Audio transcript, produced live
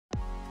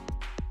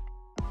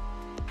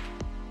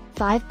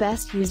5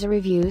 Best User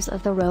Reviews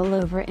of the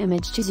Rollover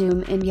Image to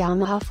Zoom in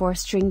Yamaha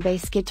 4-string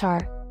bass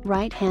guitar,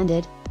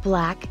 right-handed,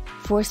 black,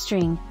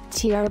 4-string,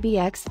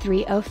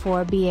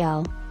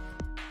 TRBX304BL.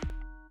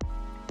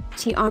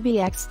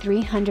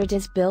 TRBX300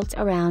 is built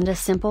around a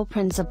simple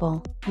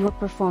principle: your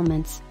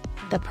performance.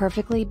 The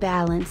perfectly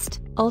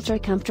balanced,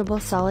 ultra-comfortable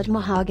solid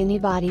mahogany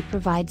body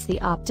provides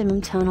the optimum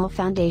tonal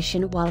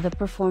foundation, while the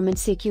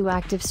performance EQ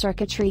active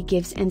circuitry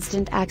gives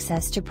instant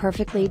access to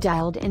perfectly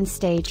dialed-in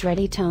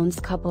stage-ready tones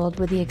coupled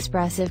with the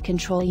expressive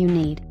control you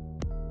need.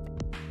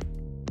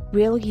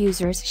 Real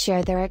users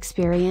share their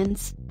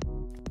experience.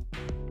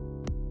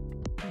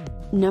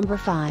 Number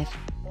 5.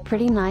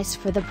 Pretty nice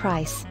for the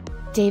price.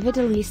 David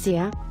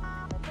Alicia.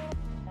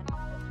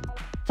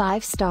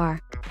 5-star.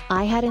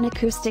 I had an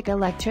acoustic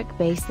electric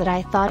bass that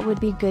I thought would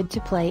be good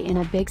to play in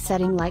a big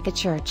setting like a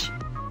church.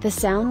 The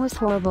sound was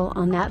horrible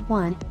on that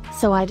one,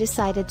 so I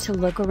decided to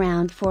look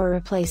around for a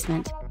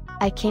replacement.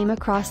 I came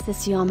across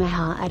this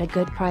Yamaha at a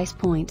good price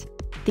point.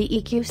 The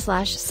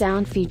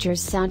EQ/sound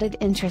features sounded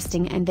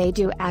interesting, and they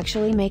do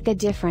actually make a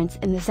difference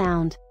in the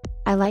sound.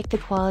 I like the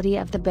quality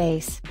of the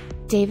bass.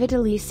 David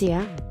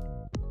Alicia.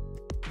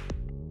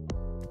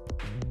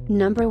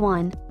 Number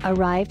 1,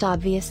 arrived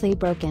obviously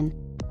broken.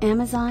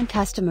 Amazon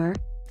customer.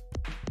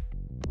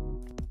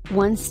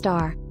 1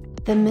 star.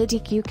 The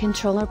mid-EQ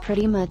controller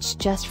pretty much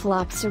just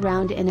flops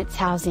around in its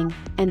housing,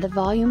 and the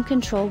volume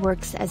control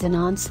works as an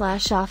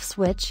on/off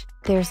switch.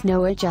 There's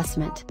no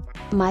adjustment.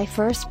 My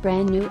first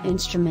brand new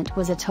instrument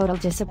was a total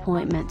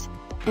disappointment.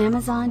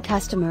 Amazon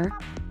customer.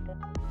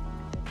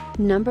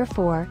 Number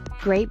 4,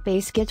 great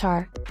bass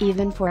guitar,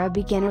 even for a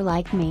beginner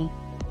like me.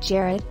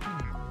 Jared.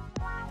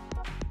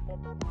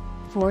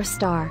 4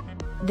 star.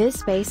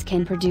 This bass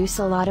can produce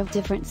a lot of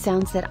different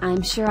sounds that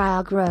I'm sure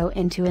I'll grow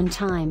into in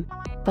time.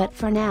 But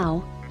for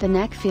now, the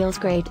neck feels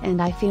great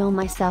and I feel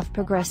myself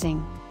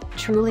progressing.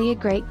 Truly a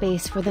great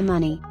bass for the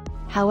money.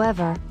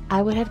 However,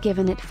 I would have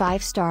given it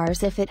 5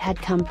 stars if it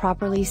had come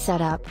properly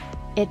set up.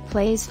 It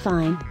plays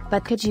fine,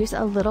 but could use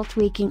a little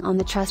tweaking on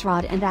the truss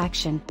rod and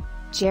action.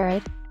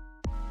 Jared.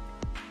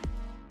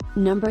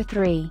 Number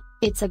 3,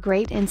 it's a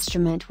great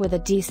instrument with a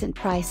decent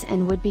price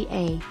and would be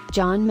a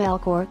John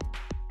Melcourt.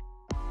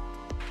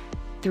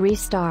 3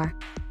 star.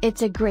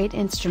 It's a great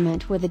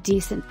instrument with a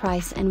decent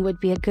price and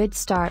would be a good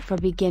start for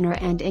beginner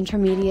and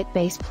intermediate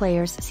bass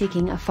players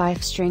seeking a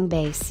 5-string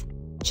bass.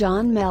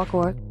 John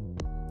Melcourt.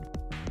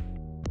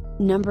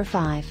 Number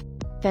 5.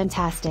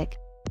 Fantastic.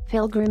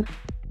 Pilgrim.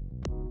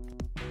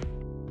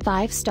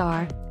 5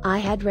 star. I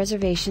had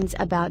reservations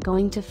about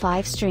going to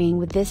 5-string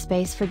with this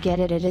bass. Forget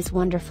it, it is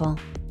wonderful.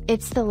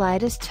 It's the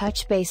lightest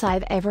touch bass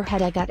I've ever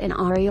had. I got an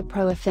Aria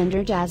Pro a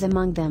Fender Jazz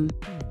among them.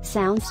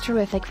 Sounds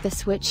terrific. The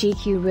switch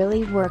EQ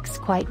really works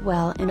quite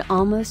well, and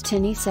almost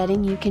any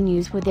setting you can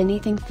use with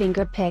anything,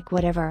 finger pick,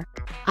 whatever.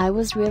 I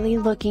was really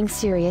looking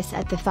serious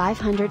at the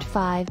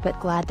 505,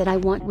 but glad that I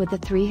went with the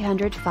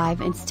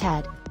 305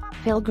 instead.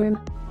 Pilgrim.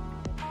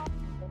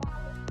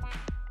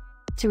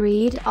 To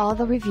read all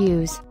the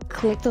reviews,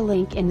 click the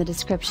link in the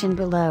description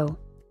below.